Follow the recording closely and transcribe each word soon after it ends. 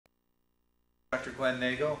Dr. Glenn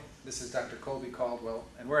Nagel. This is Dr. Colby Caldwell,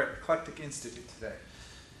 and we're at Eclectic Institute today.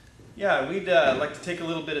 Yeah, we'd like to take a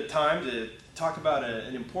little bit of time to talk about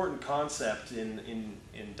an important concept in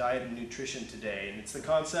diet and nutrition today, and it's the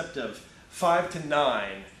concept of 5 to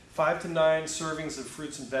 9 servings of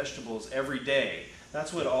fruits and vegetables every day.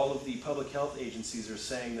 That's what all of the public health agencies are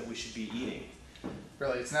saying that we should be eating.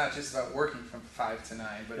 Really, it's not just about working from 5 to 9,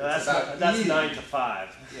 but No, it's about that's eating. 9 to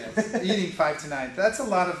 5. Yes, eating 5 to 9. That's a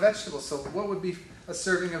lot of vegetables. So what would be a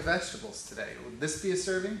serving of vegetables today? Would this be a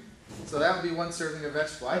serving? So that would be one serving of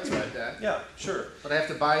vegetable. I can eat that. Yeah, sure. But I have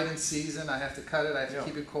to buy it in season. I have to cut it. I have to Yeah.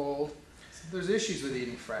 keep it cold. So there's issues with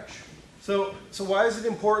eating fresh. So why is it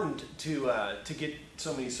important to get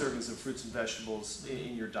so many servings of fruits and vegetables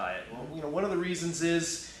in your diet? Well, one of the reasons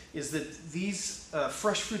is that these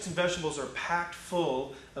fresh fruits and vegetables are packed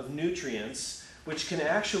full of nutrients, which can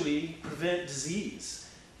actually prevent disease.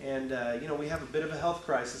 And we have a bit of a health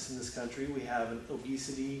crisis in this country. We have an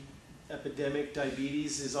obesity epidemic.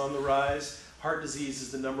 Diabetes is on the rise. Heart disease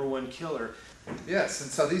is the #1 killer. Yes,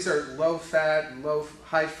 and so these are low-fat,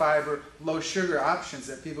 high-fiber, low-sugar options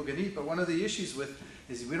that people can eat. But one of the issues with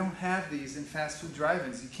is we don't have these in fast food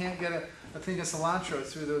drive-ins. You can't get a thing of cilantro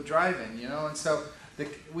through the drive-in, and so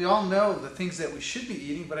we all know the things that we should be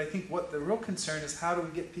eating, but I think what the real concern is how do we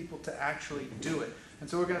get people to actually do it. And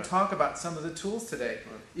so we're going to talk about some of the tools today.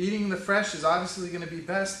 Eating the fresh is obviously going to be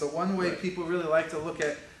best, but one way people really like to look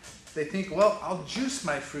at, they think, well, I'll juice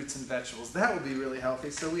my fruits and vegetables. That would be really healthy.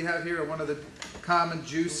 So we have here one of the common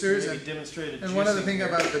juicers. And one of the things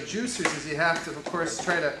about the juicers is you have to, of course,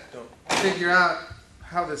 try to figure out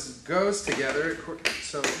how this goes together.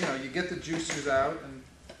 So, you get the juicers out. And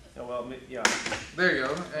there you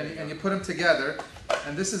go. And you put them together.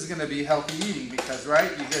 And this is going to be healthy eating because,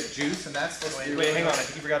 you get juice, and that's supposed to be... Wait, hang on. I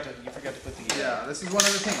think you forgot to put the... Yeah, this is one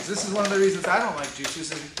of the things. This is one of the reasons I don't like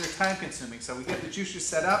juicers is they're time-consuming. So we get the juicers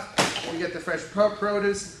set up. We get the fresh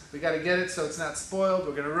produce. We got to get it so it's not spoiled.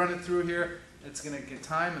 We're going to run it through here. It's going to get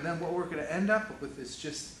time. And then what we're going to end up with is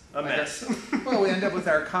just... a mess. We end up with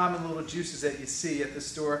our common little juices that you see at the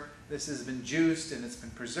store. This has been juiced and it's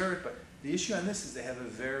been preserved. But the issue on this is they have a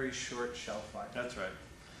very short shelf life. That's right.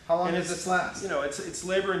 How long does this last? It's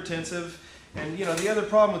labor intensive, and the other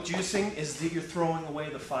problem with juicing is that you're throwing away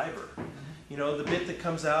the fiber. The bit that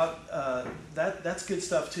comes out, that's good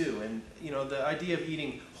stuff too. And the idea of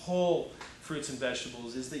eating whole fruits and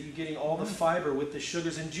vegetables is that you're getting all the fiber with the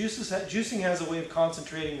sugars. And juicing has a way of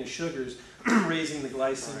concentrating the sugars, raising the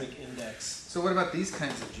glycemic index. So what about these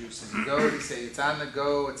kinds of juices? You say it's on the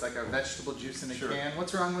go. It's like a vegetable juice in a can.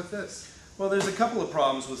 What's wrong with this? Well, there's a couple of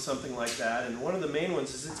problems with something like that, and one of the main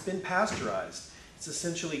ones is it's been pasteurized. It's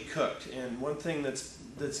essentially cooked, and one thing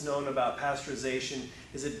that's known about pasteurization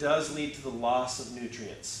is it does lead to the loss of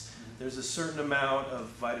nutrients. There's a certain amount of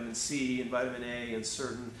vitamin C and vitamin A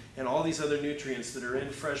and all these other nutrients that are in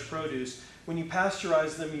fresh produce. When you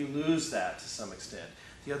pasteurize them, you lose that to some extent.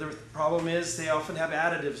 The other problem is they often have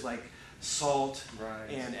additives like salt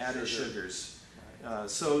and added sugars.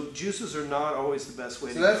 So juices are not always the best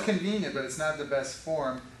way to go. So that's convenient, but it's not the best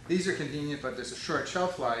form. These are convenient, but there's a short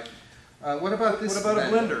shelf life. What about this? What about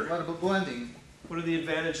a blender? What about blending? What are the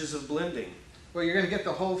advantages of blending? Well, you're going to get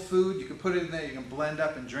the whole food. You can put it in there. You can blend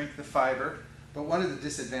up and drink the fiber. But one of the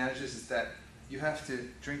disadvantages is that you have to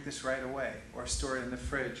drink this right away or store it in the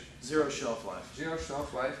fridge. Zero shelf life. Zero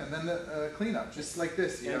shelf life. And then the cleanup, just like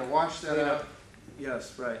this. You got to wash that out.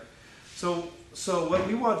 Yes, right. So what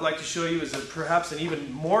we would like to show you is perhaps an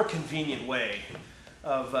even more convenient way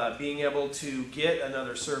of being able to get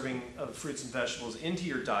another serving of fruits and vegetables into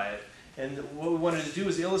your diet. And what we wanted to do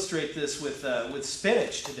is illustrate this with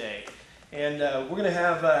spinach today. And we're going to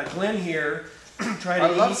have Glenn here try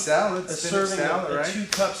to eat salad, a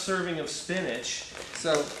 2-cup serving of spinach.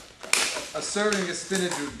 So a serving of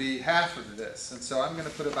spinach would be half of this. And so I'm going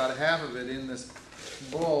to put about half of it in this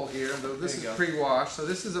bowl here. Though this is pre-washed, so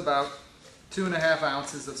this is about 2.5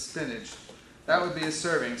 ounces of spinach. That would be a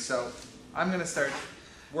serving. So I'm going to start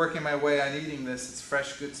working my way on eating this. It's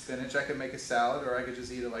fresh, good spinach. I could make a salad, or I could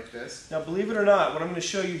just eat it like this. Now, believe it or not, what I'm going to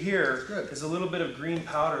show you here is a little bit of green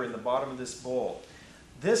powder in the bottom of this bowl.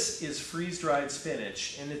 This is freeze-dried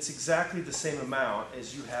spinach, and it's exactly the same amount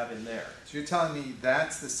as you have in there. So you're telling me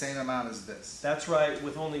that's the same amount as this? That's right,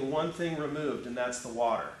 with only one thing removed, and that's the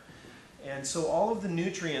water. And so all of the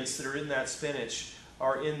nutrients that are in that spinach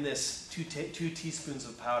are in this 2 teaspoons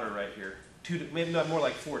of powder right here. Maybe not, more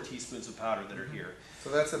like 4 teaspoons of powder that are here. So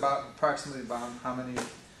that's approximately about how many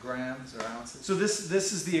grams or ounces? So this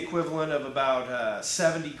is the equivalent of about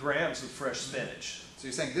 70 grams of fresh spinach. So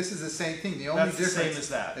you're saying this is the same thing. The only That's the same difference as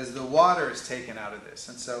that. is the water is taken out of this.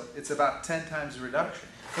 And so it's about 10 times the reduction.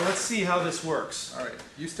 So let's see how this works. All right,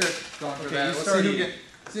 you start going for Okay, that. you Let's start see who eating.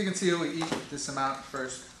 so you can see who we eat this amount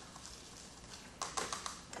first.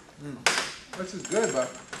 This is good, but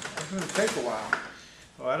it's going to take a while.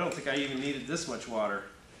 Oh, I don't think I even needed this much water.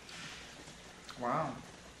 Wow.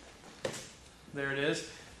 There it is.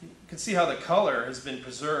 You can see how the color has been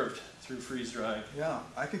preserved through freeze drying. Yeah,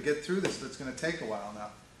 I could get through this, but it's going to take a while now.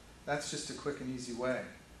 That's just a quick and easy way.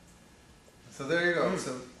 So there you go.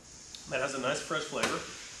 So That has a nice fresh flavor.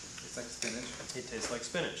 it's like spinach. It tastes like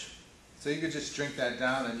spinach. So you could just drink that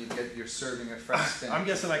down and you get your serving of fresh spinach. I'm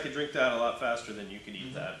guessing I could drink that a lot faster than you could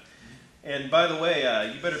eat that. And by the way,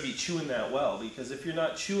 you better be chewing that well, because if you're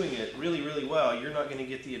not chewing it really, really well, you're not going to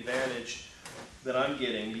get the advantage that I'm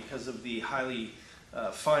getting because of the highly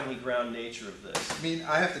finely ground nature of this. I mean,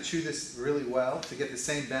 I have to chew this really well to get the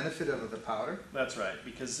same benefit of the powder. That's right,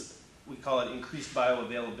 because we call it increased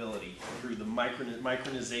bioavailability through the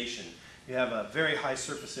micronization. You have a very high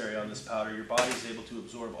surface area on this powder. Your body is able to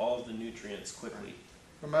absorb all of the nutrients quickly.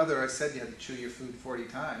 For mother, I said you had to chew your food 40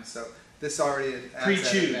 times, so this already adds that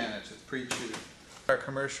Pre-chewed. advantage. It's pre-chewed. Our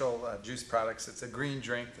commercial juice products, it's a green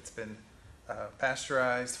drink that's been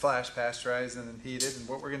pasteurized, flash pasteurized, and then heated. And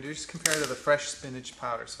what we're going to do is just compare it to the fresh spinach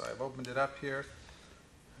powder. So I've opened it up here.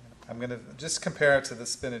 I'm going to just compare it to the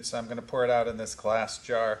spinach, so I'm going to pour it out in this glass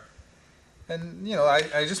jar. And, you know,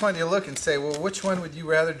 I just want you to look and say, well, which one would you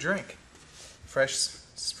rather drink? Fresh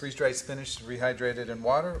freeze-dried spinach rehydrated in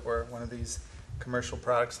water, or one of these commercial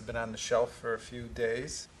products that have been on the shelf for a few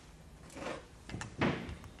days?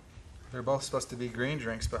 They're both supposed to be green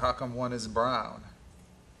drinks, but how come one is brown?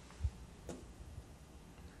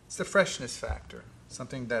 It's the freshness factor.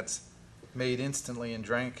 Something that's made instantly and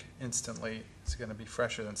drank instantly is going to be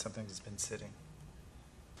fresher than something that's been sitting.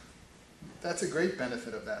 That's a great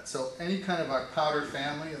benefit of that. So any kind of our powder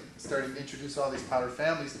family, starting to introduce all these powder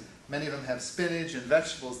families, many of them have spinach and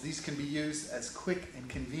vegetables. These can be used as quick and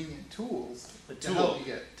convenient tools to help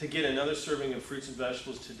you to get another serving of fruits and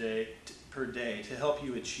vegetables per day to help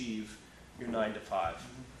you achieve your 9 to 5.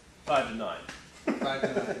 5 to 9. 5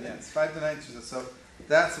 to 9, yes. 5 to 9. So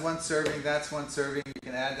that's one serving, that's one serving. You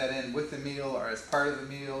can add that in with the meal or as part of the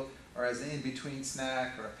meal or as an in-between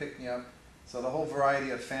snack or a pick-me-up. So the whole variety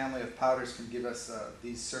of family of powders can give us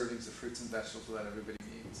these servings of fruits and vegetables that everybody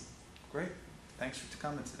needs. Great. Thanks for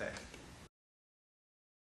coming today.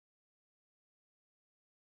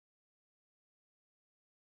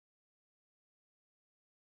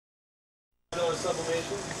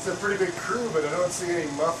 Sublimation? It's a pretty big crew, but I don't see any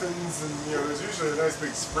muffins, and there's usually a nice big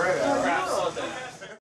spread out. Crap,